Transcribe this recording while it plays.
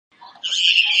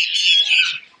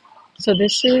So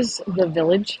this is the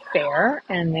village fair,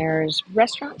 and there's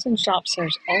restaurants and shops.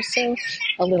 There's also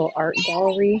a little art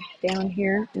gallery down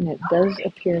here, and it does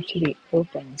appear to be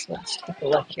open. So let's take a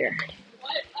look here.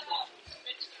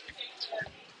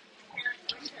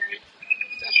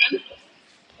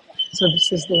 So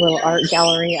this is the little art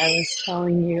gallery I was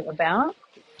telling you about,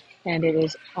 and it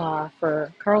is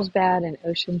for Carlsbad and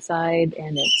Oceanside,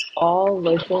 and it's all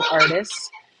local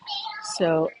artists.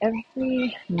 So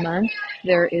every month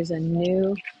there is a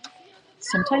new,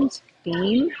 sometimes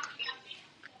theme,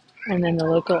 and then the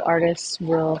local artists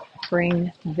will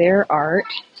bring their art,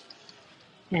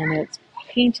 and it's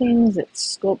paintings, it's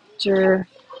sculpture,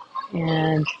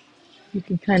 and you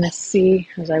can kind of see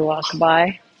as I walk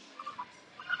by,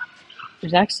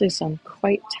 there's actually some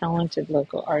quite talented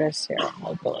local artists here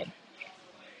locally.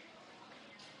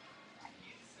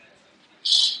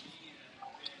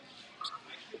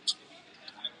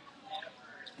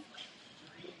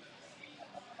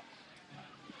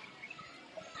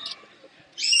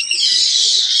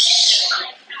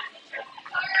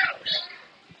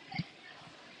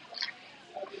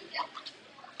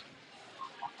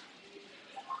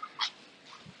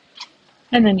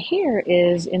 And then here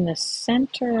is in the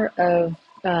center of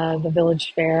the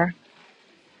village fair,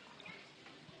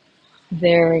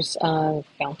 there's a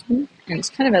fountain, and it's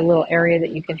kind of a little area that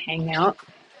you can hang out.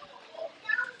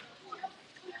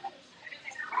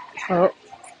 Oh,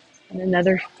 and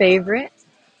another favorite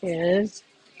is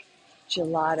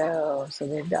gelato. So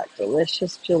they've got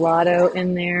delicious gelato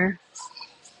in there.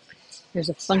 There's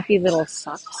a funky little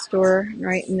sock store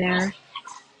right in there.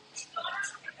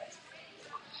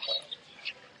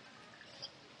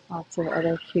 Lots of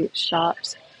other cute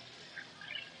shops.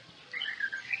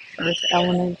 Earth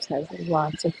Elements has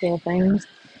lots of cool things.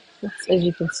 As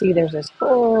you can see, there's this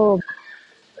whole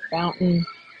fountain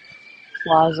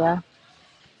plaza.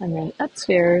 And then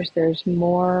upstairs, there's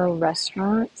more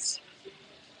restaurants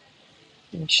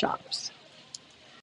and shops.